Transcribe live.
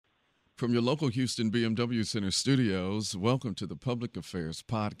From your local Houston BMW Center studios, welcome to the Public Affairs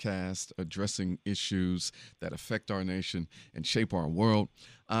Podcast, addressing issues that affect our nation and shape our world.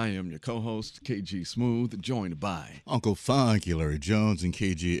 I am your co-host, KG Smooth, joined by Uncle Funky Larry Jones. And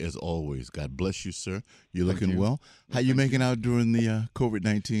KG, as always, God bless you, sir. You're Thank looking you. well. How you making out during the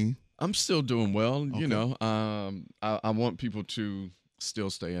COVID-19? I'm still doing well. Okay. You know, I want people to still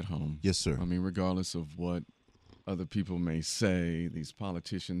stay at home. Yes, sir. I mean, regardless of what other people may say, these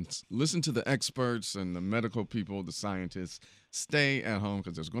politicians, listen to the experts and the medical people, the scientists. Stay at home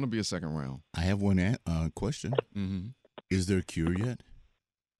because there's going to be a second round. I have one question. Mm-hmm. Is there a cure yet?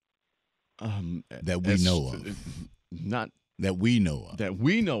 That we as- know of. Not That we know of. that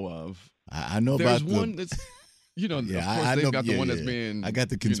we know of. I know There's about one that's, of course, I they've know- got the yeah, one that's yeah. being, I got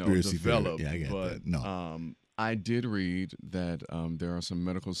the conspiracy theory. developed. Yeah, I got but, that. No. I did read that there are some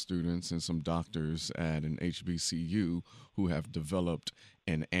medical students and some doctors at an HBCU who have developed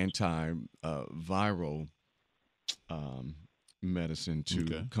an antiviral medicine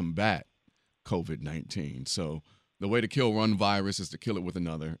to combat COVID-19. So the way to kill one virus is to kill it with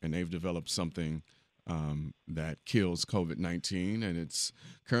another, and they've developed something that kills COVID-19, and it's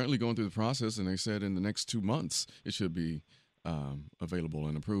currently going through the process, and they said in the next 2 months it should be available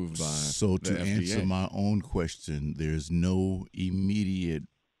and approved by So the to FDA. answer my own question, there's no immediate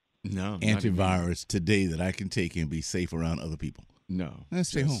No, not antivirus today that I can take and be safe around other people. No. Let's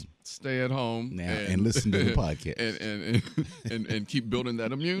stay Just home. Stay at home Now and listen to the podcast. and keep building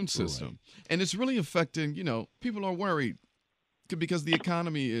that immune system. Right. And it's really affecting, people are worried because the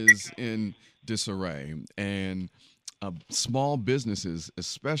economy is in disarray, and small businesses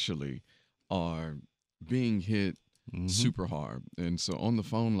especially are being hit super hard. And so on the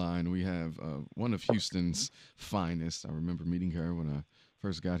phone line, we have one of Houston's finest. I remember meeting her when I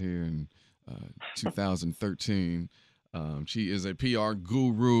first got here in 2013. She is a PR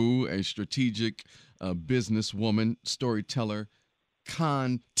guru, a strategic businesswoman, storyteller,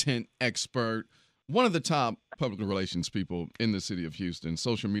 content expert, one of the top public relations people in the city of Houston,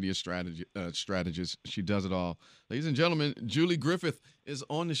 social media strategist. She does it all. Ladies and gentlemen, Julie Griffith is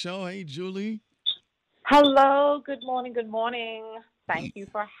on the show. Hey, Julie. Hello. Good morning. Good morning. Thank you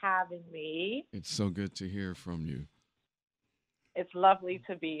for having me. It's so good to hear from you. It's lovely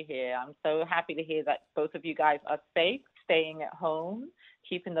to be here. I'm so happy to hear that both of you guys are safe, staying at home,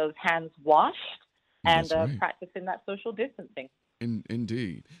 keeping those hands washed, and That's right. practicing that social distancing.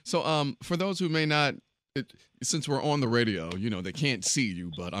 Indeed. So for those who may not, since we're on the radio, they can't see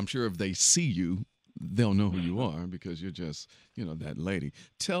you, but I'm sure if they see you, they'll know who you are because you're just, that lady.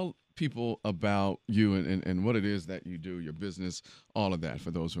 Tell people about you and what it is that you do, your business, all of that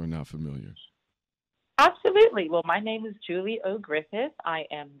for those who are not familiar. Absolutely. Well, my name is Julie O. Griffith. I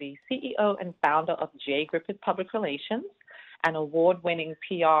am the CEO and founder of J. Griffith Public Relations, an award-winning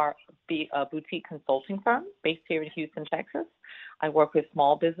PR boutique consulting firm based here in Houston, Texas. I work with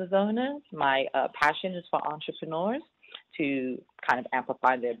small business owners. My passion is for entrepreneurs to kind of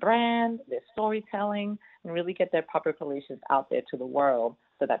amplify their brand, their storytelling, and really get their public relations out there to the world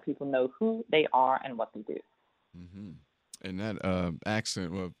so that people know who they are and what they do. Mm-hmm. And that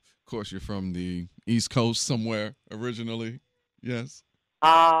accent, well, of course, you're from the East Coast somewhere originally, yes?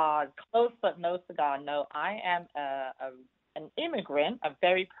 Close but no cigar. No, I am an immigrant, a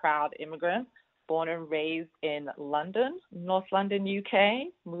very proud immigrant, born and raised in London, North London, UK.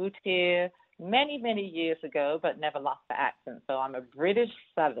 Moved here many, many years ago, but never lost the accent. So I'm a British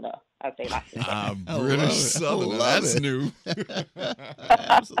Southerner, as they like to say. British Southerner. Love That's it. new.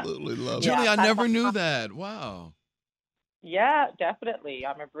 Absolutely love it. Julie, Yeah, I that's never a- knew that. Wow. Yeah, definitely.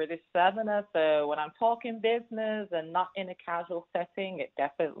 I'm a British Southerner, so when I'm talking business and not in a casual setting, it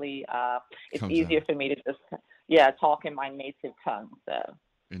definitely it's Comes easier out. for me to just talk in my native tongue. So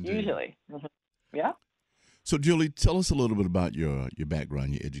Indeed. usually, yeah. So, Julie, tell us a little bit about your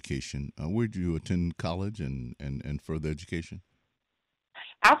background, your education. Where did you attend college and further education?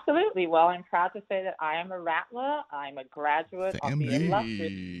 Absolutely. Well, I'm proud to say that I am a Rattler. I'm a graduate of the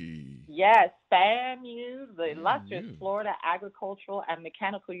illustrious, FAMU, the illustrious FAMU. Florida Agricultural and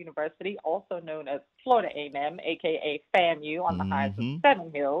Mechanical University, also known as Florida A&M, aka FAMU, on the highest of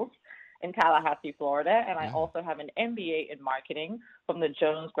Seven Hills in Tallahassee, Florida. And I also have an MBA in marketing from the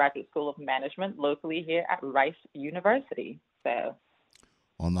Jones Graduate School of Management locally here at Rice University. So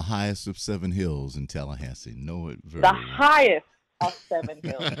On the highest of Seven Hills in Tallahassee. Know it very the well. highest of Seven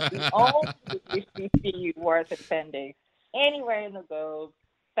Hills, the only HBCU worth attending anywhere in the globe,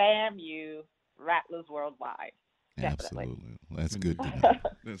 FAMU, Rattlers Worldwide. Definitely. Absolutely. That's good to know.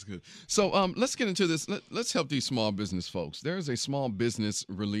 That's good. So let's get into this. Let's help these small business folks. There is a small business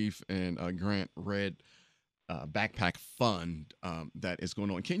relief and grant, RED backpack fund that is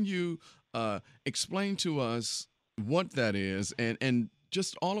going on. Can you explain to us what that is and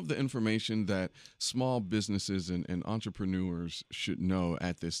just all of the information that small businesses and entrepreneurs should know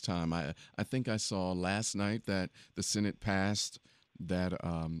at this time? I think I saw last night that the Senate passed that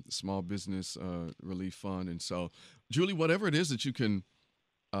small business relief fund. And so, Julie, whatever it is that you can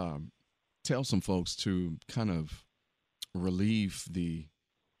um, tell some folks to kind of relieve the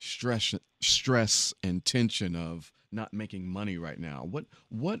stress and tension of not making money right now.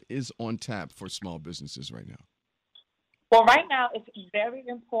 What is on tap for small businesses right now? Well, right now, it's very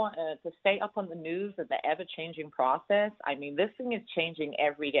important to stay up on the news of the ever changing process. I mean, this thing is changing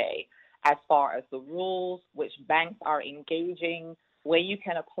every day as far as the rules, which banks are engaging, where you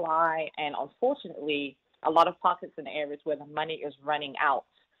can apply, and unfortunately, a lot of pockets and areas where the money is running out.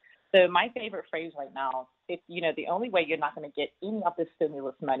 So my favorite phrase right now, if the only way you're not going to get any of this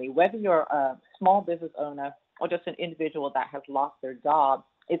stimulus money, whether you're a small business owner or just an individual that has lost their job,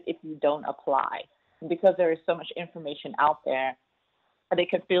 is if you don't apply. Because there is so much information out there, they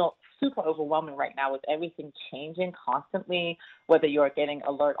can feel super overwhelming right now with everything changing constantly, whether you're getting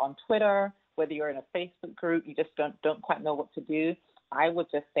alert on Twitter, whether you're in a Facebook group, you just don't quite know what to do. I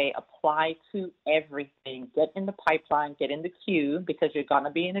would just say apply to everything. Get in the pipeline, get in the queue, because you're going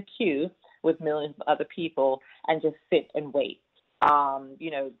to be in a queue with millions of other people, and just sit and wait.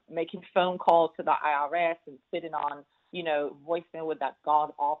 Making phone calls to the IRS and sitting on, voicemail with that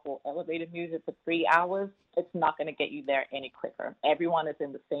god-awful elevator music for 3 hours, it's not going to get you there any quicker. Everyone is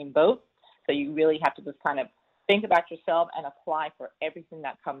in the same boat, so you really have to just kind of think about yourself and apply for everything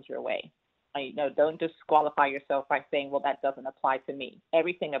that comes your way. Don't disqualify yourself by saying, well, that doesn't apply to me.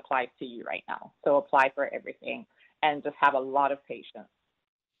 Everything applies to you right now. So apply for everything and just have a lot of patience.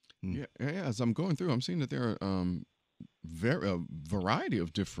 Yeah, as I'm going through, I'm seeing that there are a variety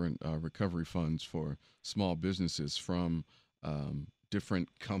of different recovery funds for small businesses from different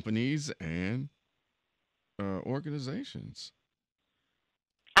companies and organizations.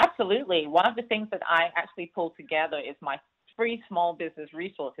 Absolutely. One of the things that I actually pulled together is my free small business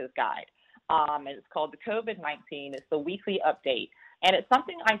resources guide. And it's called the COVID-19. It's the weekly update. And it's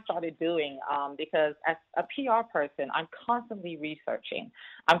something I started doing because as a PR person, I'm constantly researching.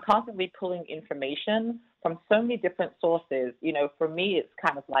 I'm constantly pulling information from so many different sources. For me, it's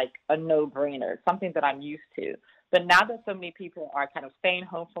kind of like a no-brainer. It's something that I'm used to. But now that so many people are kind of staying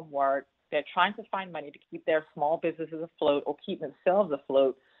home from work, they're trying to find money to keep their small businesses afloat or keep themselves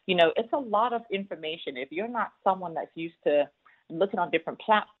afloat. It's a lot of information. If you're not someone that's used to looking on different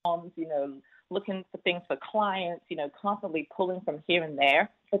platforms, looking for things for clients, constantly pulling from here and there,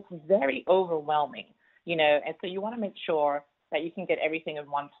 it's very overwhelming, and so you want to make sure that you can get everything in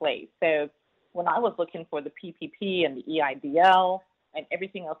one place. So when I was looking for the PPP and the EIDL and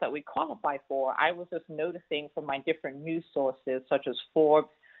everything else that we qualify for, I was just noticing from my different news sources, such as Forbes,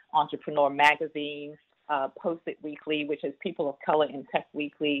 Entrepreneur Magazine, Post It Weekly, which is People of Color in Tech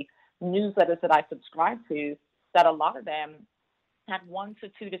Weekly, newsletters that I subscribe to, that a lot of them had 1 to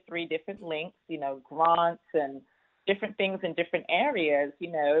 2 to 3 different links, grants and different things in different areas.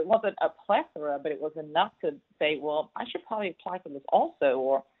 It wasn't a plethora, but it was enough to say, well, I should probably apply for this also.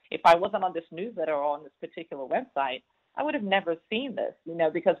 Or if I wasn't on this newsletter or on this particular website, I would have never seen this,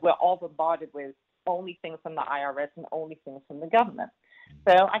 because we're all bombarded with only things from the IRS and only things from the government.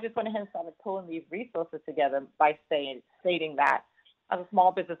 So I just went ahead and started pulling these resources together by stating that as a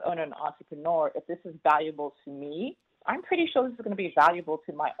small business owner and entrepreneur, if this is valuable to me, I'm pretty sure this is going to be valuable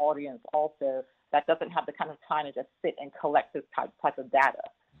to my audience also that doesn't have the kind of time to just sit and collect this type of data.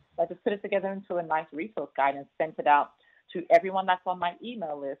 So I just put it together into a nice resource guide and sent it out to everyone that's on my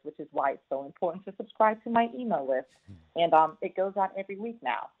email list, which is why it's so important to subscribe to my email list. And it goes out every week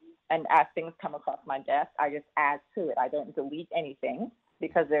now. And as things come across my desk, I just add to it. I don't delete anything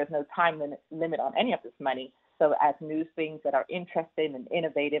because there's no time limit on any of this money. So as new things that are interesting and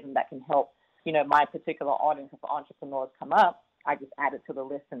innovative and that can help, my particular audience of entrepreneurs come up, I just add it to the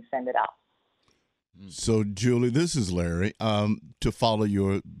list and send it out. So, Julie, this is Larry. To follow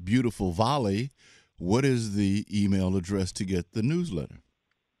your beautiful volley, what is the email address to get the newsletter?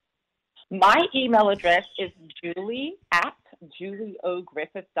 My email address is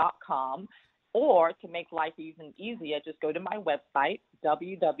julie@julieogriffith.com, or to make life even easier, just go to my website,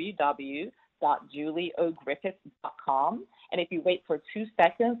 www.julieogriffith.com. And if you wait for 2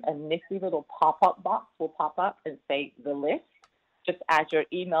 seconds, a nifty little pop-up box will pop up and say the list. Just add your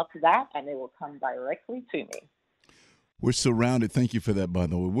email to that, and it will come directly to me. We're surrounded, thank you for that, by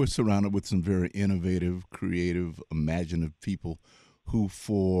the way. We're surrounded with some very innovative, creative, imaginative people who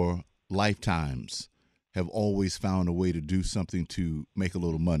for lifetimes have always found a way to do something to make a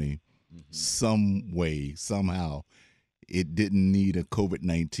little money some way, somehow, it didn't need a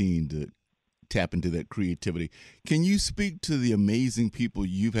COVID-19 to tap into that creativity. Can you speak to the amazing people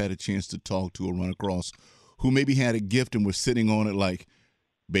you've had a chance to talk to or run across who maybe had a gift and were sitting on it, like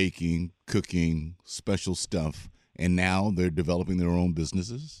baking, cooking, special stuff, and now they're developing their own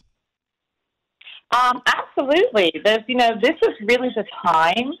businesses? Absolutely. This is really the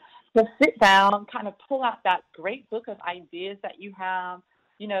time to sit down, kind of pull out that great book of ideas that you have,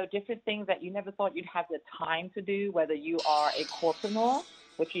 different things that you never thought you'd have the time to do, whether you are a corporateur,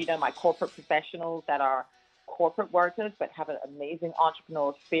 which, my corporate professionals that are corporate workers but have an amazing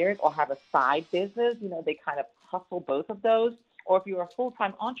entrepreneurial spirit or have a side business, they kind of hustle both of those. Or if you're a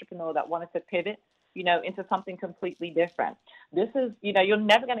full-time entrepreneur that wanted to pivot, into something completely different. This is, you're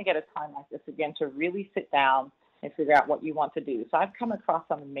never going to get a time like this again to really sit down and figure out what you want to do. So I've come across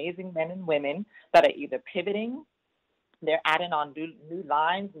some amazing men and women that are either pivoting, they're adding on new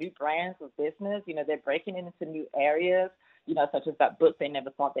lines, new brands of business. They're breaking into new areas, such as that book they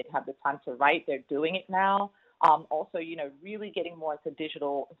never thought they'd have the time to write. They're doing it now. Also, really getting more into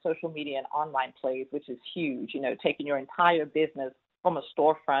digital, social media, and online plays, which is huge. Taking your entire business from a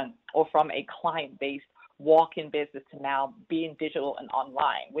storefront or from a client-based walk-in business to now being digital and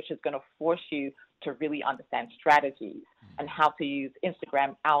online, which is going to force you to really understand strategies and how to use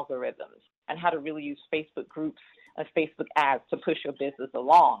Instagram algorithms and how to really use Facebook groups and Facebook ads to push your business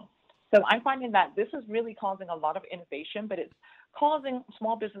along. So I'm finding that this is really causing a lot of innovation, but it's causing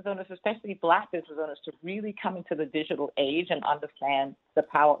small business owners, especially Black business owners, to really come into the digital age and understand the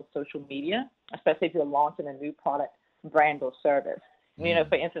power of social media, especially if you're launching a new product, brand, or service.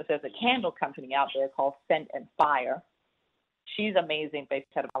 For instance, there's a candle company out there called Scent and Fire. She's amazing, based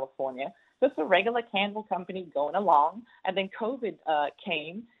out of California. Just a regular candle company going along, and then COVID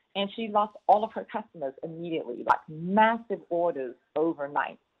came, and she lost all of her customers immediately, like massive orders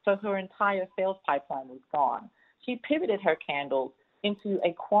overnight. So her entire sales pipeline was gone. She pivoted her candles into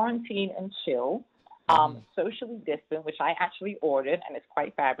a quarantine and chill, socially distant, which I actually ordered, and it's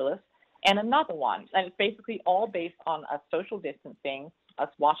quite fabulous, and another one. And it's basically all based on a social distancing, us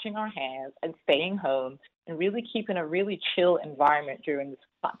washing our hands and staying home and really keeping a really chill environment during this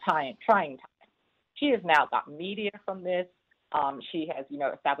trying time. She has now got media from this. She has,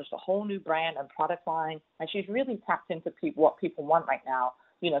 established a whole new brand and product line, and she's really tapped into what people want right now,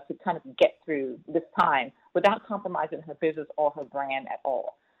 to kind of get through this time without compromising her business or her brand at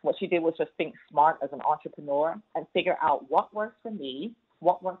all. What she did was just think smart as an entrepreneur and figure out what works for me,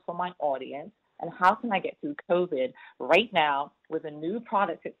 what works for my audience, and how can I get through COVID right now with a new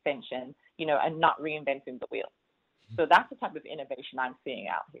product extension, and not reinventing the wheel. So that's the type of innovation I'm seeing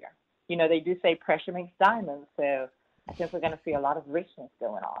out here. They do say pressure makes diamonds, so I think we're going to see a lot of richness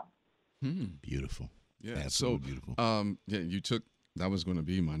going on. Beautiful. Yeah. Absolutely beautiful. You took, that was going to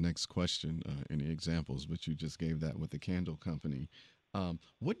be my next question, any examples, but you just gave that with the candle company.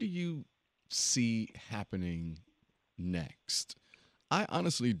 What do you see happening next? I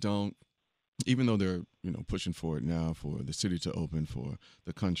honestly don't, even though they're, pushing for it now for the city to open, for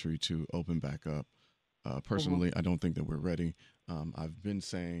the country to open back up. Personally, I don't think that we're ready. I've been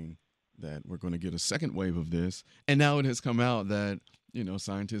saying that we're going to get a second wave of this. And now it has come out that,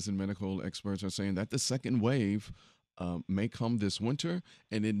 scientists and medical experts are saying that the second wave may come this winter,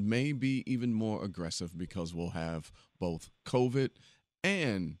 and it may be even more aggressive because we'll have both COVID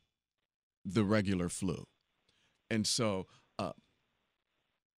and the regular flu. And so,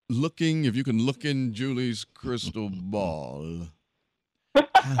 if you can look in Julie's crystal ball,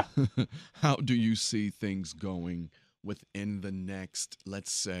 how do you see things going within the next,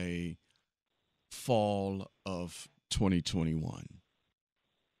 let's say, fall of 2021?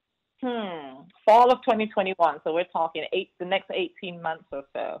 Fall of 2021. So we're talking the next 18 months or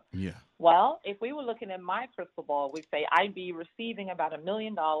so. Yeah. Well, if we were looking at my crystal ball, we'd say I'd be receiving about $1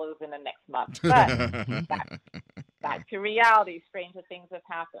 million in the next month. But back to reality, stranger things have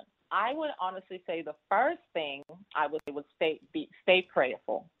happened. I would honestly say the first thing I would say would stay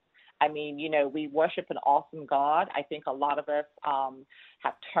prayerful. I mean, we worship an awesome God. I think a lot of us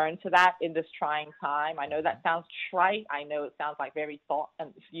have turned to that in this trying time. I know that sounds trite. I know it sounds like very thoughts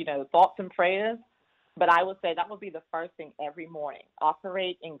and prayers. But I would say that would be the first thing every morning.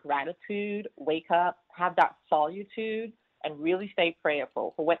 Operate in gratitude, wake up, have that solitude, and really stay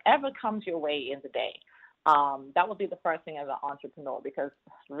prayerful for whatever comes your way in the day. That would be the first thing as an entrepreneur, because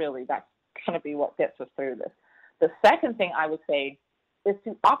really that's going to be what gets us through this. The second thing I would say is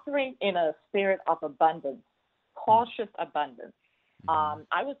to operate in a spirit of abundance, cautious abundance.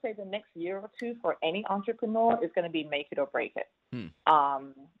 I would say the next year or two for any entrepreneur is going to be make it or break it. And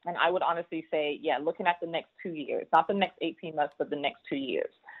I would honestly say, looking at the next 2 years, not the next 18 months, but the next 2 years.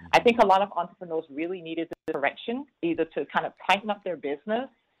 I think a lot of entrepreneurs really needed the direction, either to kind of tighten up their business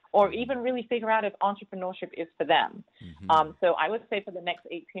or even really figure out if entrepreneurship is for them. So I would say for the next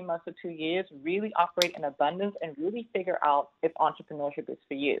 18 months or 2 years, really operate in abundance and really figure out if entrepreneurship is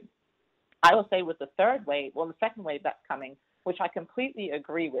for you. I will say with the the second wave that's coming, which I completely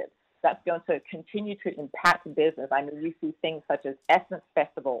agree with, that's going to continue to impact business. I mean, we see things such as Essence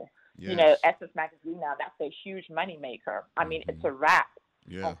Festival, Essence Magazine now, that's a huge moneymaker. I mean, it's a wrap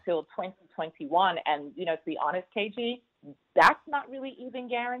until 2021. And, to be honest, KG, that's not really even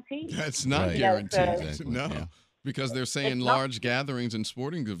guaranteed. That's not guaranteed. Exactly. No, because they're saying large gatherings and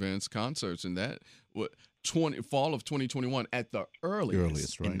sporting events, concerts, and that fall of 2021 at the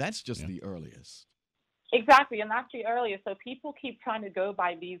earliest. Right. And that's just the earliest. Exactly, and that's the earliest. So people keep trying to go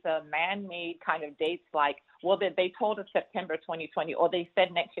by these man-made kind of dates like, well, they told us September 2020, or they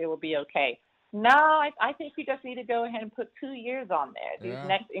said next year will be okay. No, I think you just need to go ahead and put 2 years on there. These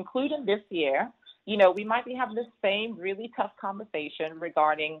next, including this year, we might be having the same really tough conversation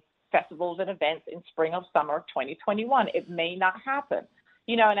regarding festivals and events in spring or summer of 2021. It may not happen.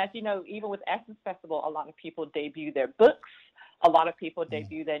 And as you know, even with Essence Festival, a lot of people debut their books. A lot of people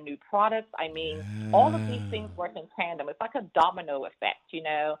debut their new products. I mean, all of these things work in tandem. It's like a domino effect,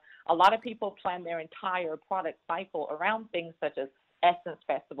 A lot of people plan their entire product cycle around things such as Essence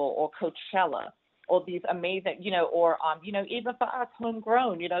Festival or Coachella or these amazing, or, even for us,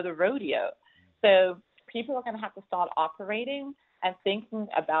 homegrown, the rodeo. So people are going to have to start operating and thinking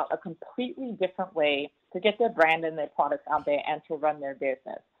about a completely different way to get their brand and their products out there and to run their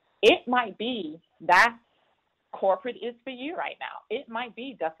business. It might be that corporate is for you right now. It might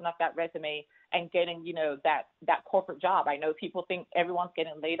be dusting up that resume and getting, that corporate job. I know people think everyone's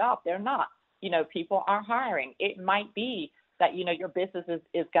getting laid off. They're not. People are hiring. It might be that, your business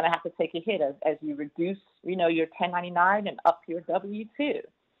is going to have to take a hit as you reduce, your 1099 and up your W-2.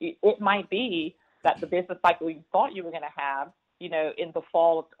 It might be that the business cycle you thought you were going to have, in the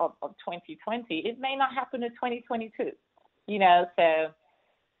fall of 2020, it may not happen in 2022, so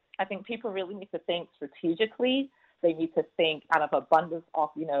I think people really need to think strategically. They need to think out of abundance of,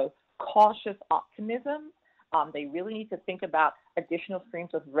 cautious optimism. They really need to think about additional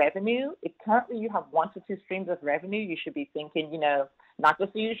streams of revenue. If currently you have 1 to 2 streams of revenue, you should be thinking, not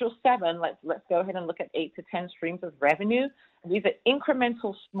just the usual 7. Let's go ahead and look at 8 to 10 streams of revenue. And these are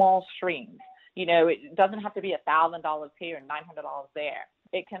incremental small streams. It doesn't have to be $1,000 here and $900 there.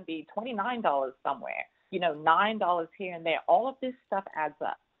 It can be $29 somewhere, $9 here and there. All of this stuff adds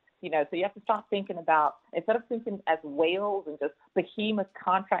up. So you have to start thinking about, instead of thinking as whales and just behemoth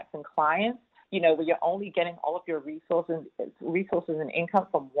contracts and clients, where you're only getting all of your resources and income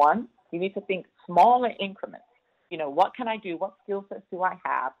from one, you need to think smaller increments. What can I do? What skill sets do I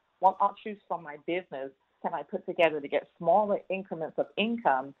have? What offshoots from my business can I put together to get smaller increments of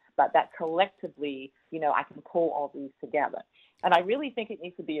income, but that collectively, I can pull all these together. And I really think it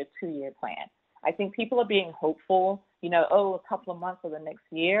needs to be a 2-year plan. I think people are being hopeful, a couple of months or the next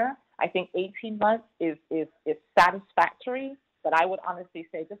year. I think 18 months is satisfactory, but I would honestly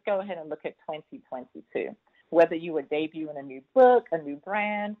say just go ahead and look at 2022. Whether you were debuting a new book, a new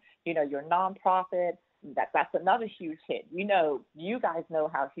brand, your nonprofit, that's another huge hit. You guys know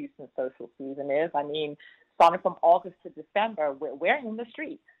how Houston's social season is. I mean, starting from August to December, we're in the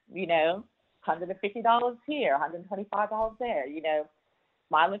streets, $150 here, $125 there,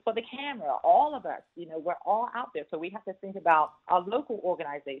 smiling for the camera, all of us, we're all out there. So we have to think about our local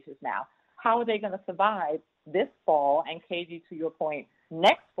organizations now. How are they going to survive this fall? And KG, to your point,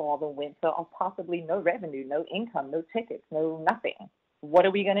 next fall, the winter, of possibly no revenue, no income, no tickets, no nothing. What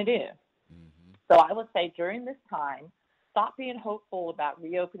are we going to do? So I would say during this time, stop being hopeful about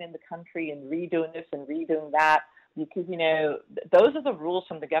reopening the country and redoing this and redoing that, because, those are the rules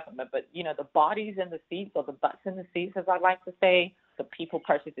from the government. But, the bodies in the seats, or the butts in the seats, as I like to say, the people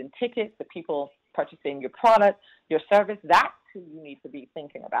purchasing tickets, the people purchasing your product, your service, that's who you need to be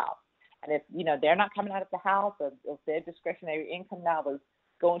thinking about. And if, they're not coming out of the house, or if their discretionary income now is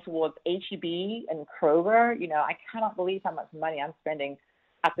going towards H-E-B and Kroger, I cannot believe how much money I'm spending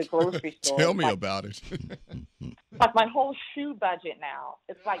at the grocery store. Tell me about it. Like my whole shoe budget now.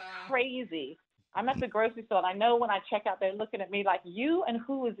 It's like crazy. I'm at the grocery store, and I know when I check out, they're looking at me like, you and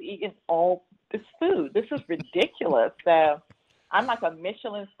who is eating all this food? This is ridiculous. So I'm like a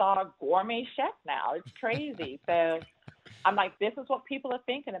Michelin star gourmet chef now. It's crazy. So I'm like, this is what people are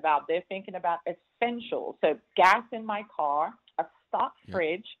thinking about. They're thinking about essentials. So gas in my car, a stock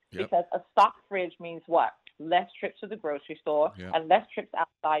fridge, because a stock fridge means what? Less trips to the grocery store, and less trips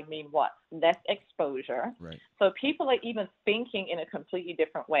outside mean what? Less exposure. Right. So people are even thinking in a completely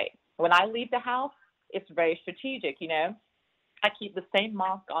different way. When I leave the house, it's very strategic, I keep the same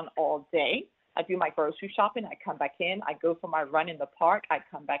mask on all day. I do my grocery shopping. I come back in. I go for my run in the park. I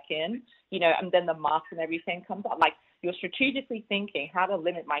come back in, and then the mask and everything comes out. Like, you're strategically thinking how to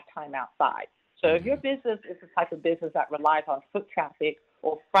limit my time outside. So if your business is the type of business that relies on foot traffic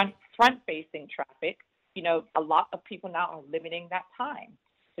or front-facing traffic, a lot of people now are limiting that time.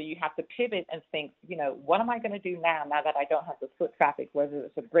 So you have to pivot and think, what am I going to do now that I don't have the foot traffic, whether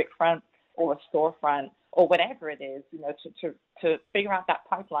it's a brick front or a storefront or whatever it is, to figure out that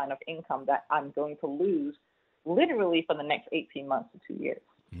pipeline of income that I'm going to lose literally for the next 18 months to 2 years.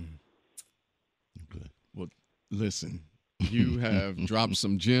 Okay. Well, listen, you have dropped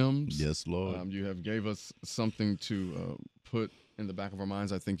some gems. Yes, Lord. You have gave us something to put in the back of our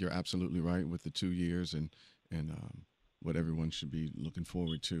minds. I think you're absolutely right with the 2 years and what everyone should be looking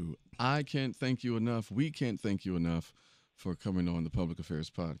forward to. I can't thank you enough. We can't thank you enough for coming on the Public Affairs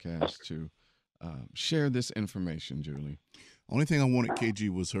Podcast to share this information, Julie. Only thing I wanted, KG,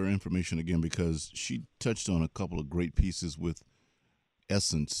 was her information again, because she touched on a couple of great pieces with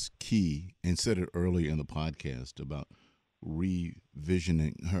Essence Key and said it earlier in the podcast about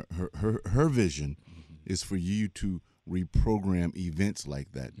revisioning. Her vision is for you to reprogram events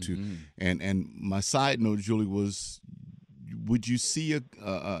like that too. And my side note, Julie, was, would you see a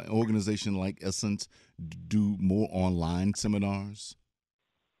organization like Essence do more online seminars?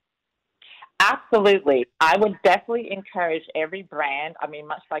 Absolutely. I would definitely encourage every brand. I mean,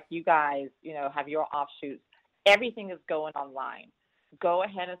 much like you guys, have your offshoots, everything is going online. Go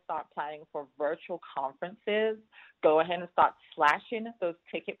ahead and start planning for virtual conferences. Go ahead and start slashing those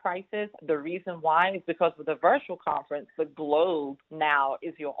ticket prices. The reason why is because with a virtual conference, the globe now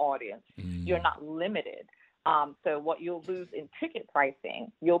is your audience. You're not limited. So what you'll lose in ticket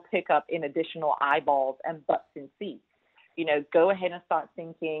pricing, you'll pick up in additional eyeballs and butts in seats. Go ahead and start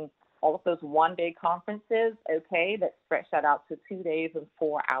thinking all of those one-day conferences, okay, let's stretch that out to 2 days and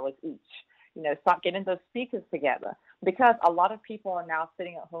 4 hours each. Start getting those speakers together, because a lot of people are now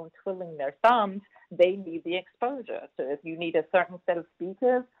sitting at home twiddling their thumbs. They need the exposure. So if you need a certain set of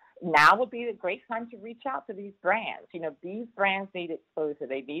speakers, now would be a great time to reach out to these brands. These brands need exposure.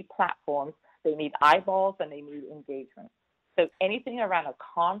 They need platforms. They need eyeballs, and they need engagement. So anything around a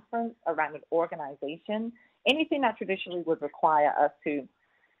conference, around an organization, anything that traditionally would require us to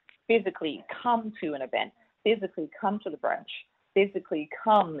physically come to an event, physically come to the brunch, physically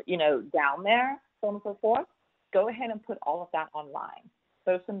come, down there, so on and so forth, go ahead and put all of that online.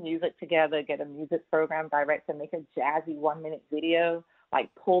 Throw some music together, get a music program director, make a jazzy 1-minute video,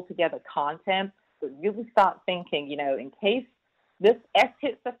 pull together content, but really start thinking, in case this S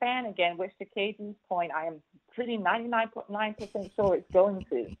hits the fan again, which to KG's point, I am pretty 99.9% sure it's going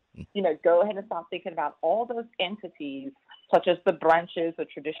to, go ahead and start thinking about all those entities, such as the brunches, the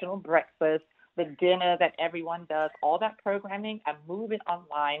traditional breakfast, the dinner that everyone does, all that programming, and move it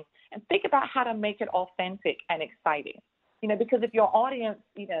online, and think about how to make it authentic and exciting. Because if your audience,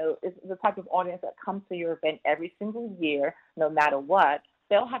 is the type of audience that comes to your event every single year, no matter what,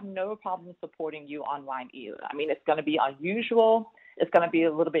 they'll have no problem supporting you online either. I mean, it's going to be unusual. It's going to be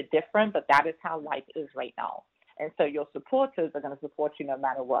a little bit different, but that is how life is right now. And so your supporters are going to support you no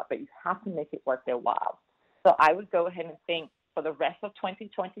matter what, but you have to make it worth their while. So I would go ahead and think for the rest of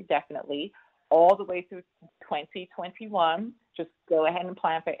 2020, definitely, all the way through 2021, just go ahead and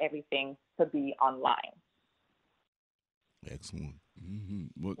plan for everything to be online. Excellent.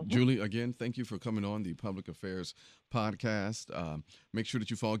 Well, Julie, again, thank you for coming on the Public Affairs Podcast. Make sure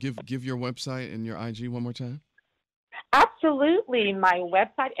that you follow. Give your website and your IG one more time. Absolutely. My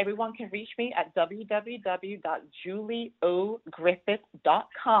website, everyone can reach me at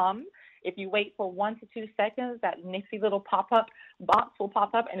www.julieogriffith.com. If you wait for 1 to 2 seconds, that nifty little pop-up box will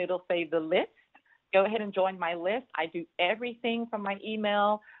pop up and it'll say the list. Go ahead and join my list. I do everything from my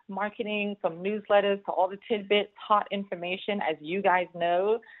email marketing, from newsletters to all the tidbits, hot information. As you guys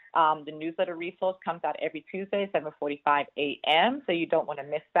know, the newsletter resource comes out every Tuesday, 7:45 a.m., so you don't want to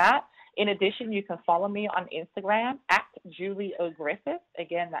miss that. In addition, you can follow me on Instagram at Julie O. Griffith.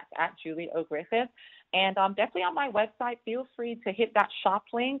 Again, that's at Julie O. Griffith. And definitely on my website, feel free to hit that shop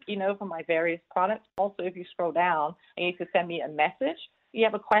link, for my various products. Also, if you scroll down and you can send me a message, you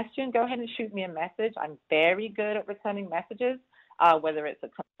have a question, go ahead and shoot me a message. I'm very good at returning messages, whether it's a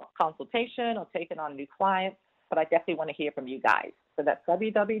consultation or taking on new clients, but I definitely want to hear from you guys. So that's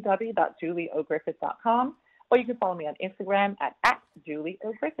www.julieogriffith.com, or you can follow me on Instagram at Julie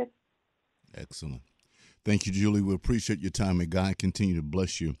O. Griffith. Excellent. Thank you, Julie. We appreciate your time. May God continue to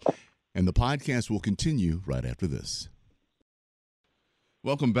bless you. And the podcast will continue right after this.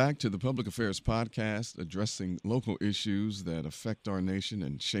 Welcome back to the Public Affairs Podcast, addressing local issues that affect our nation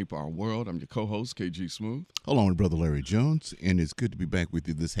and shape our world. I'm your co-host, KG Smooth. Along with Brother Larry Jones, and it's good to be back with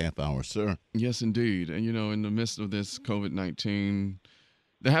you this half hour, sir. Yes, indeed. And, in the midst of this COVID-19,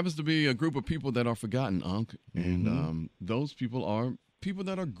 there happens to be a group of people that are forgotten, Unc. And those people are people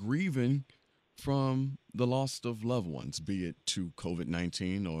that are grieving from the loss of loved ones, be it to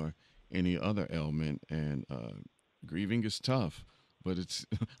COVID-19 or any other ailment. And grieving is tough. But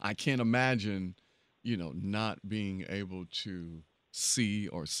I can't imagine, not being able to see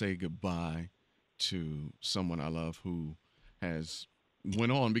or say goodbye to someone I love who has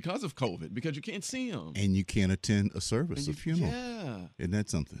went on because of COVID, because you can't see them. And you can't attend a service, a funeral. Yeah. Isn't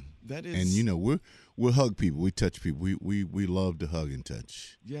that something? That is. And, we'll hug people. We touch people. We love to hug and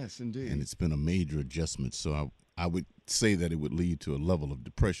touch. Yes, indeed. And it's been a major adjustment. So I would say that it would lead to a level of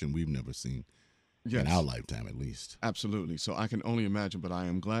depression we've never seen. Yes. In our lifetime, at least. Absolutely. So I can only imagine, but I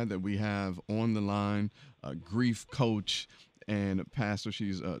am glad that we have on the line a grief coach and pastor.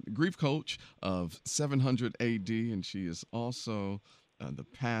 She's a grief coach of 700 AD, and she is also the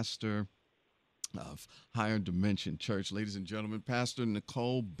pastor of Higher Dimension Church. Ladies and gentlemen, Pastor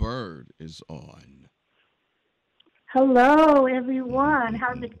Nickcole Bryd is on. Hello, everyone.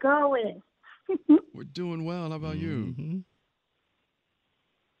 How's it going? We're doing well. How about you?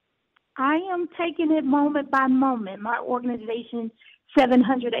 I am taking it moment by moment. My organization,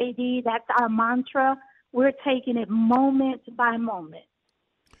 700 AD, that's our mantra. We're taking it moment by moment.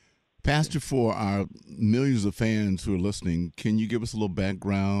 Pastor, for our millions of fans who are listening, can you give us a little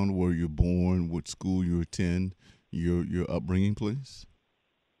background, where you're born, what school you attend, your upbringing, please?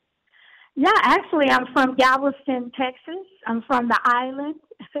 Yeah, actually, I'm from Galveston, Texas. I'm from the island,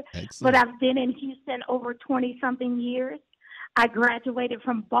 but I've been in Houston over 20-something years. I graduated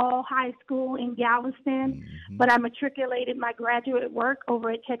from Ball High School in Galveston, but I matriculated my graduate work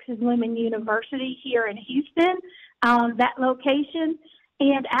over at Texas Women University here in Houston, that location.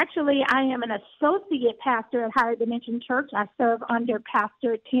 And actually, I am an associate pastor at Higher Dimension Church. I serve under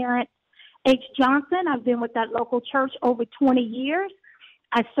Pastor Terrence H. Johnson. I've been with that local church over 20 years.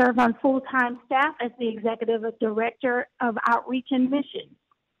 I serve on full-time staff as the executive director of outreach and mission.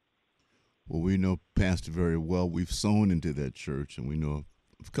 Well, we know Pastor very well. We've sown into that church, and we know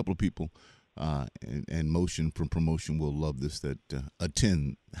a couple of people, and Motion from Promotion will love this, that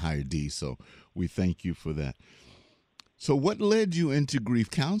attend Higher D. So we thank you for that. So what led you into grief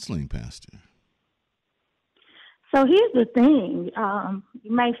counseling, Pastor? So here's the thing.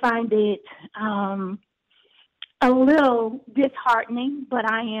 You may find it a little disheartening, but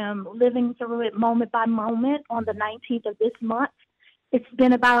I am living through it moment by moment. On the 19th of this month, it's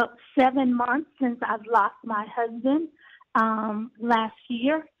been about 7 months since I've lost my husband. Last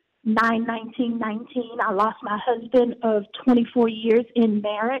year, 9/19/19, I lost my husband of 24 years in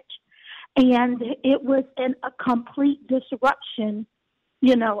marriage. And it was a complete disruption,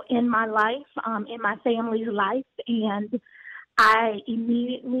 in my life, in my family's life. And I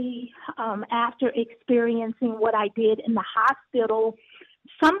immediately, after experiencing what I did in the hospital,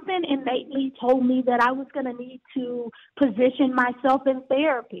 something innately told me that I was going to need to position myself in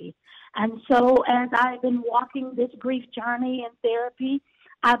therapy. And so as I've been walking this grief journey in therapy,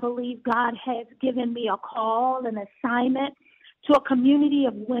 I believe God has given me a call, an assignment to a community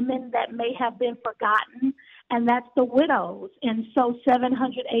of women that may have been forgotten, and that's the widows. And so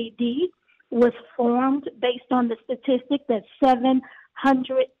 700 AD was formed based on the statistic that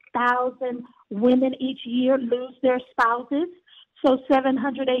 700,000 women each year lose their spouses. So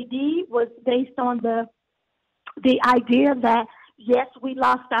 700 AD was based on the idea that, yes, we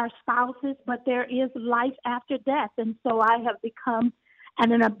lost our spouses, but there is life after death. And so I have become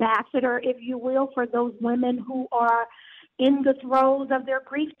an ambassador, if you will, for those women who are in the throes of their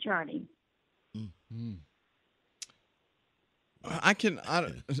grief journey. Mm-hmm.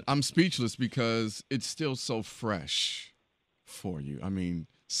 I'm speechless because it's still so fresh for you. I mean,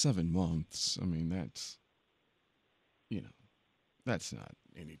 7 months. I mean, that's not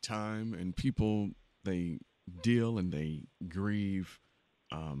any time. And people, they deal and they grieve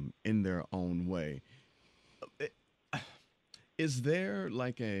in their own way. Is there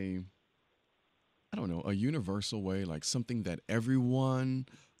like a universal way, like something that everyone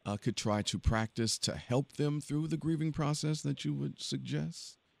could try to practice to help them through the grieving process that you would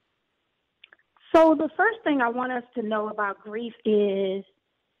suggest? So the first thing I want us to know about grief is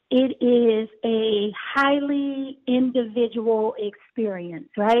it is a highly individual experience,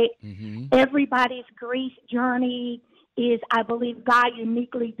 right? Mm-hmm. Everybody's grief journey is, I believe, God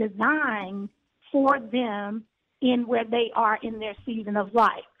uniquely designed for them in where they are in their season of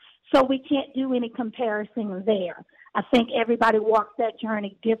life. So we can't do any comparison there. I think everybody walks that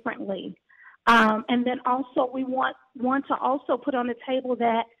journey differently. And then also we want to also put on the table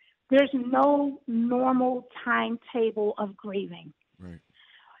that there's no normal timetable of grieving. Right.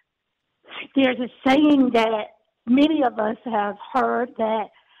 There's a saying that many of us have heard that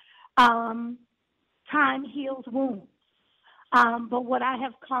time heals wounds. But what I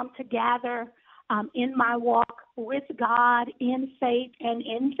have come to gather in my walk with God, in faith, and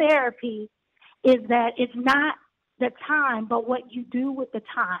in therapy is that it's not the time, but what you do with the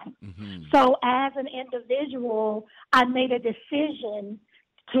time. Mm-hmm. So as an individual, I made a decision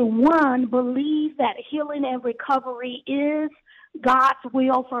to, one, believe that healing and recovery is God's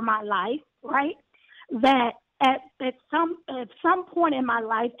will for my life, right? That at some point in my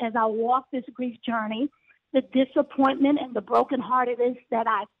life, as I walk this grief journey, the disappointment and the brokenheartedness that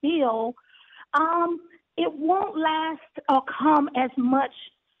I feel, it won't last or come as much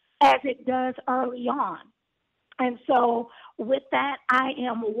as it does early on. And so with that, I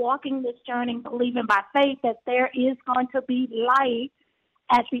am walking this journey, believing by faith that there is going to be light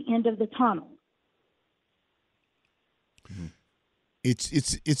at the end of the tunnel.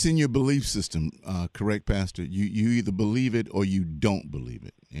 It's in your belief system, correct, Pastor? You either believe it or you don't believe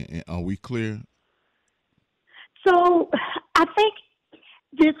it. Are we clear? So I think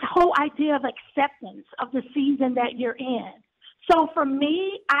this whole idea of acceptance of the season that you're in. So for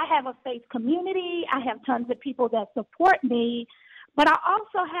me, I have a faith community. I have tons of people that support me, but I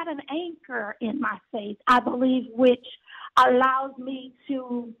also have an anchor in my faith, I believe, which allows me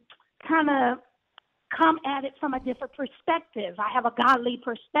to kind of come at it from a different perspective. I have a godly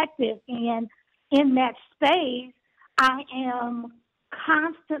perspective, and in that space, I am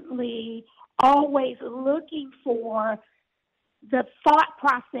constantly always looking for the thought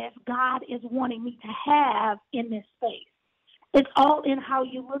process God is wanting me to have in this space. It's all in how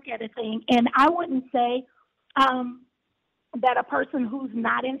you look at a thing. And I wouldn't say that a person who's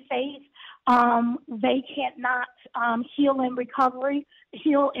not in faith, they cannot heal and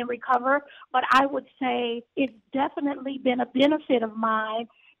recover. But I would say it's definitely been a benefit of mine.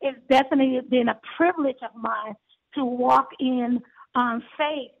 It's definitely been a privilege of mine to walk in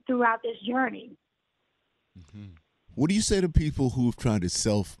faith throughout this journey. Mm-hmm. What do you say to people who've tried to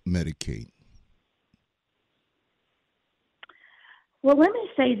self-medicate? Well, let me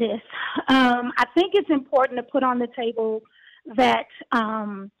say this. I think it's important to put on the table that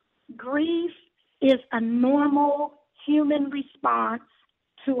grief is a normal human response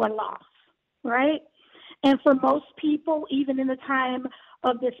to a loss, right? And for most people, even in the time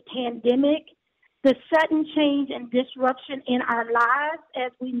of this pandemic, the sudden change and disruption in our lives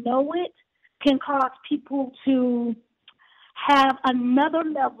as we know it can cause people to have another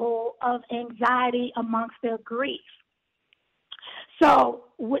level of anxiety amongst their grief. So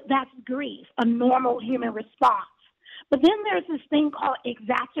that's grief, a normal human response. But then there's this thing called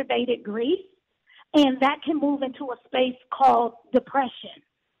exacerbated grief, and that can move into a space called depression.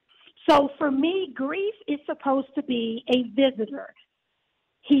 So for me, grief is supposed to be a visitor.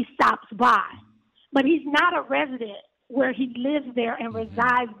 He stops by, but he's not a resident where he lives there and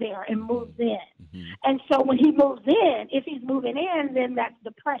resides there and moves in. Mm-hmm. And so when he moves in, if he's moving in, then that's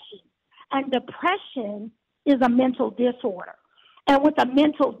depression. And depression is a mental disorder. And with a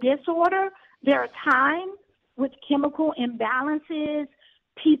mental disorder, there are times with chemical imbalances,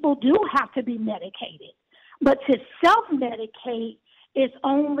 people do have to be medicated. But to self-medicate is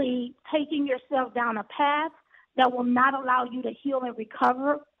only taking yourself down a path that will not allow you to heal and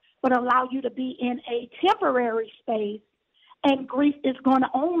recover, but allow you to be in a temporary space, and grief is going to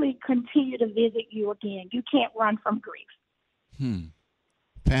only continue to visit you again. You can't run from grief.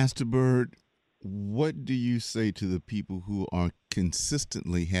 Pastor Bryd, what do you say to the people who are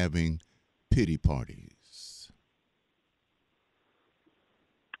consistently having pity parties?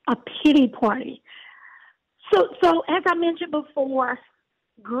 A pity party. So as I mentioned before,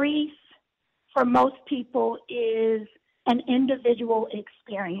 grief for most people is an individual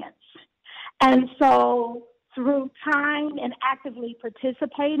experience. And so through time and actively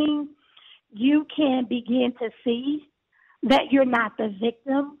participating, you can begin to see that you're not the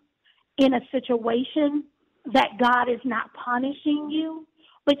victim in a situation, that God is not punishing you,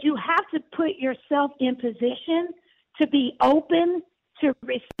 but you have to put yourself in position to be open to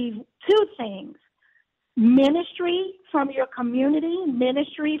receive two things: ministry from your community,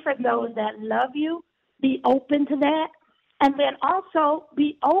 ministry from those that love you, be open to that, and then also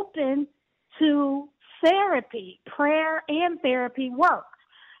be open to therapy, prayer and therapy work.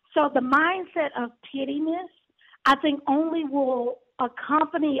 So the mindset of pittiness, I think, only will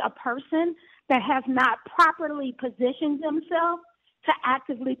accompany a person that has not properly positioned themselves to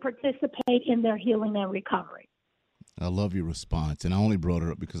actively participate in their healing and recovery. I love your response. And I only brought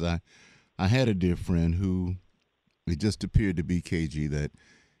her up because I had a dear friend who it just appeared to be KG that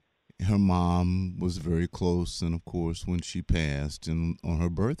her mom was very close, and of course, when she passed and on her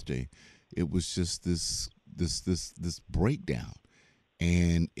birthday, it was just this breakdown.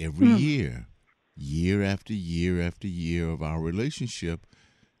 And every Mm. year, year after year after year of our relationship,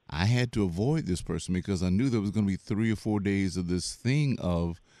 I had to avoid this person because I knew there was going to be 3 or 4 days of this thing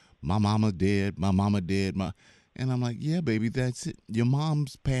of my mama dead, my mama dead, and I'm like, yeah, baby, that's it. Your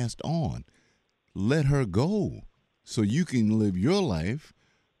mom's passed on. Let her go so you can live your life.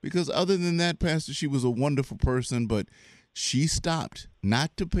 Because other than that, Pastor, she was a wonderful person, but she stopped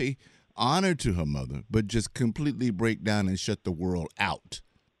not to pay honor to her mother, but just completely break down and shut the world out.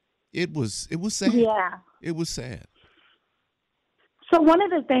 It was sad. Yeah. It was sad. So one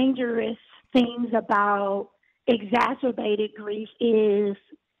of the dangerous things about exacerbated grief is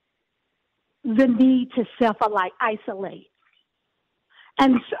the need to isolate.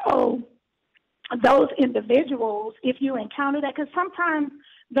 And so those individuals, if you encounter that, because sometimes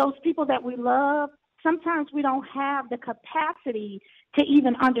those people that we love, sometimes we don't have the capacity to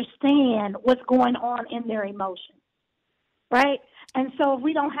even understand what's going on in their emotions, right? And so if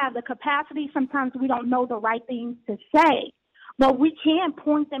we don't have the capacity, sometimes we don't know the right things to say, but we can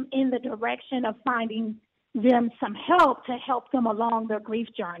point them in the direction of finding them some help to help them along their grief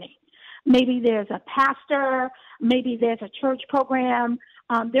journey. Maybe there's a pastor, maybe there's a church program.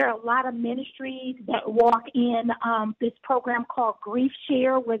 There are a lot of ministries that walk in this program called Grief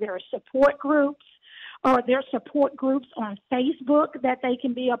Share, where there are support groups, or there are support groups on Facebook that they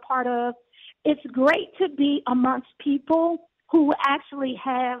can be a part of. It's great to be amongst people who actually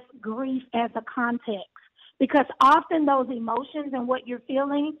have grief as a context, because often those emotions and what you're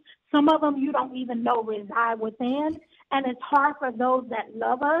feeling, some of them you don't even know reside within, and it's hard for those that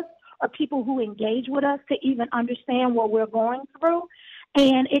love us or people who engage with us to even understand what we're going through.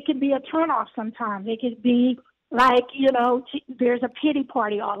 And it can be a turnoff sometimes. It could be like, there's a pity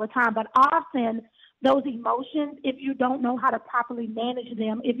party all the time. But often those emotions, if you don't know how to properly manage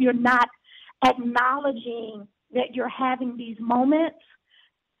them, if you're not acknowledging that you're having these moments,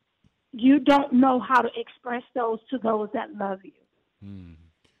 you don't know how to express those to those that love you. Mm.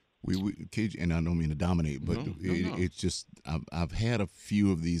 KG, and I don't mean to dominate, but No. it's just I've had a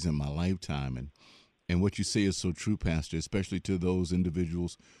few of these in my lifetime, and what you say is so true, Pastor, especially to those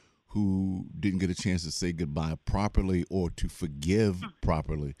individuals who didn't get a chance to say goodbye properly or to forgive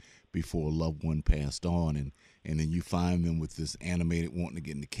properly before a loved one passed on, and then you find them with this animated wanting to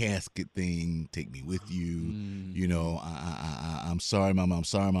get in the casket thing, take me with you, I'm sorry, mama, I'm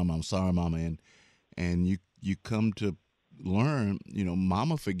sorry, mama, I'm sorry, mama, and you come to learn,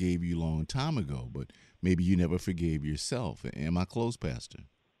 mama forgave you a long time ago, but maybe you never forgave yourself. Am I close, Pastor?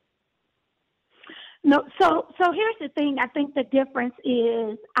 No, so here's the thing. I think the difference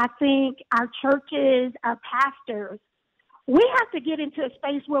is, I think our churches, our pastors, we have to get into a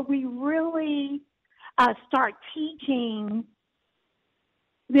space where we really start teaching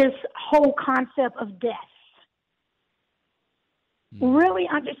this whole concept of death. Really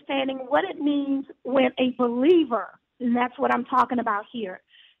understanding what it means when a believer, and that's what I'm talking about here,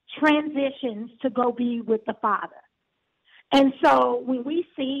 transitions to go be with the Father. And so when we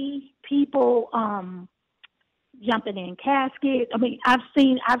see people jumping in caskets, I mean, I've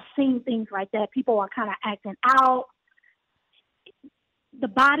seen things like that. People are kind of acting out. The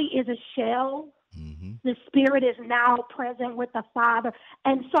body is a shell. Mm-hmm. The spirit is now present with the Father.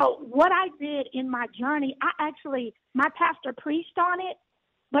 And so what I did in my journey, my pastor preached on it,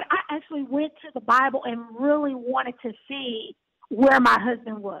 but I actually went to the Bible and really wanted to see where my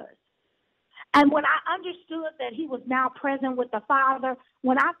husband was. And when I understood that he was now present with the Father,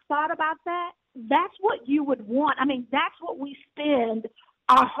 when I thought about that, that's what you would want. I mean, that's what we spend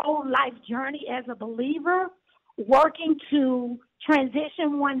our whole life journey as a believer, working to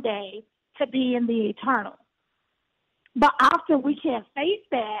transition one day to be in the eternal. But often we can't face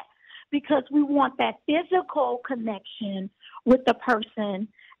that because we want that physical connection with the person,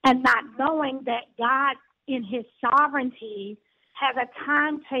 and not knowing that God, in his sovereignty, has a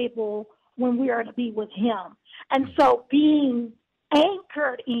timetable when we are to be with him. And so being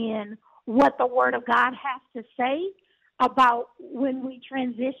anchored in what the Word of God has to say about when we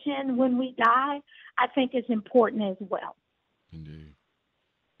transition, when we die, I think is important as well. Indeed.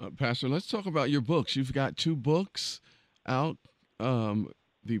 Pastor, let's talk about your books. You've got 2 books out,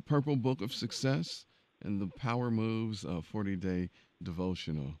 the Purple Book of Success and the Power Moves 40-Day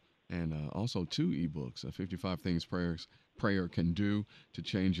Devotional, and also 2 ebooks, 55 Things Prayer Can Do to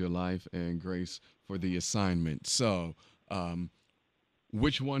Change Your Life, and Grace for the Assignment. So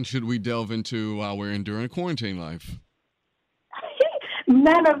Which one should we delve into while we're enduring quarantine life?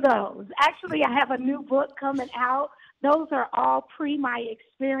 None of those. Actually, I have a new book coming out. Those are all pre my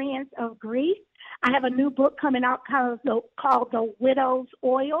experience of grief. I have a new book coming out called The Widow's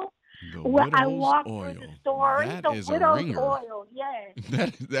Oil, The where I widow's walk oil. through the story. That The is a Widow's ringer. Oil, yes.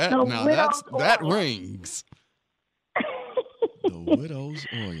 That The now widow's that oil. rings. The widow's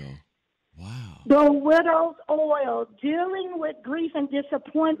oil. Wow. The Widow's Oil, dealing with grief and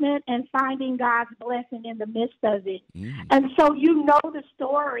disappointment and finding God's blessing in the midst of it. And so you know the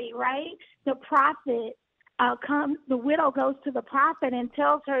story, right? The prophet the widow goes to the prophet and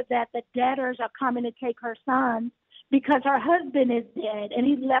tells her that the debtors are coming to take her son because her husband is dead and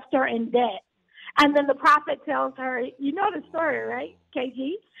he left her in debt. And then the prophet tells her, you know the story, right,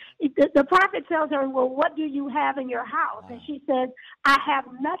 KG? The prophet tells her, well, what do you have in your house? And she says, I have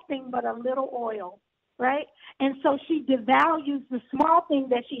nothing but a little oil, right? And so she devalues the small thing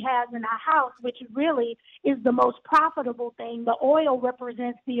that she has in her house, which really is the most profitable thing. The oil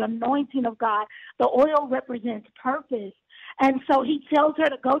represents the anointing of God. The oil represents purpose. And so he tells her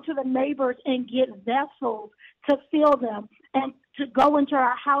to go to the neighbors and get vessels to fill them and to go into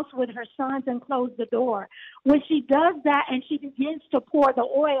her house with her sons and close the door. When she does that and she begins to pour the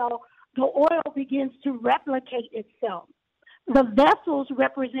oil begins to replicate itself. The vessels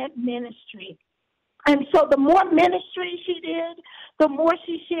represent ministry. And so the more ministry she did, the more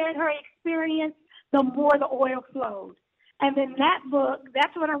she shared her experience, the more the oil flowed. And in that book,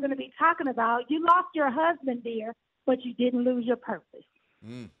 that's what I'm going to be talking about. You lost your husband, dear, but you didn't lose your purpose.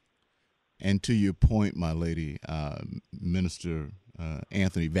 And to your point, my lady, Minister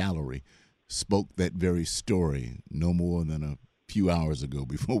Anthony Valerie spoke that very story no more than a few hours ago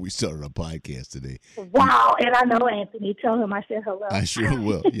before we started our podcast today. Wow, and I know Anthony. Tell him I said hello. I sure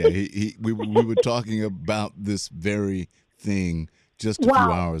will. Yeah, we were talking about this very thing just a few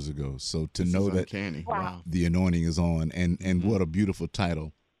hours ago. So to know that uncanny. Wow. the anointing is on, and what a beautiful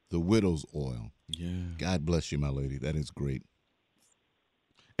title, The Widow's Oil. Yeah. God bless you, my lady. That is great.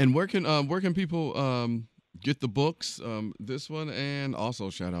 And where can people get the books, this one, and also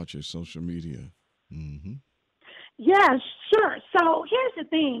shout out your social media? Mm-hmm. Yeah, sure. So here's the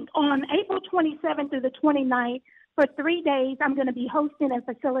thing. On April 27th through the 29th, for 3 days, I'm going to be hosting and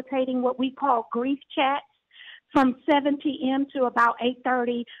facilitating what we call grief chats from 7 p.m. to about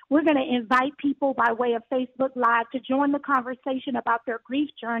 8:30. We're going to invite people by way of Facebook Live to join the conversation about their grief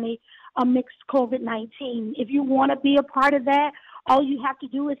journey amidst COVID-19. If you want to be a part of that, all you have to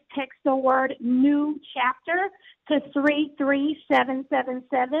do is text the word new chapter to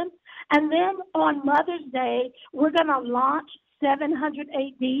 33777. And then on Mother's Day, we're going to launch 700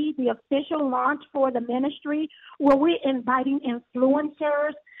 AD, the official launch for the ministry, where we're inviting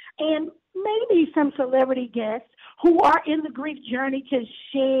influencers and maybe some celebrity guests who are in the grief journey to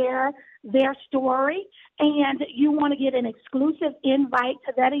share their story. And you want to get an exclusive invite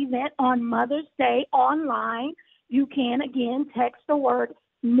to that event on Mother's Day online. You can, again, text the word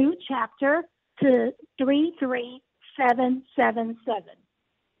new chapter to 33777.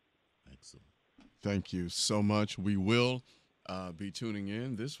 Excellent. Thank you so much. We will be tuning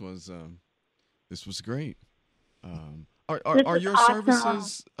in. This was great. Are your awesome.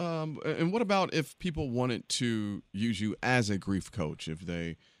 services? And what about if people wanted to use you as a grief coach? If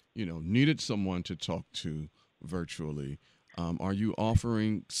they, needed someone to talk to virtually, are you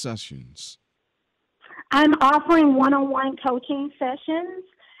offering sessions? I'm offering one-on-one coaching sessions.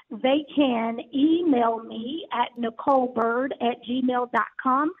 They can email me at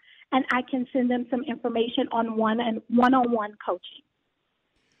NickcoleBryd@gmail.com, and I can send them some information on one-on-one coaching.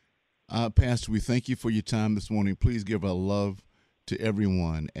 Pastor, we thank you for your time this morning. Please give our love to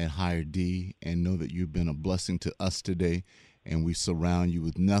everyone at Higher D and know that you've been a blessing to us today, and we surround you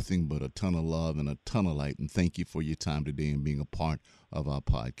with nothing but a ton of love and a ton of light. And thank you for your time today and being a part of our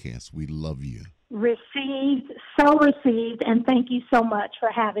podcast. We love you. Received, and thank you so much for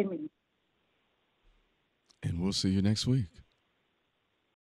having me. And we'll see you next week.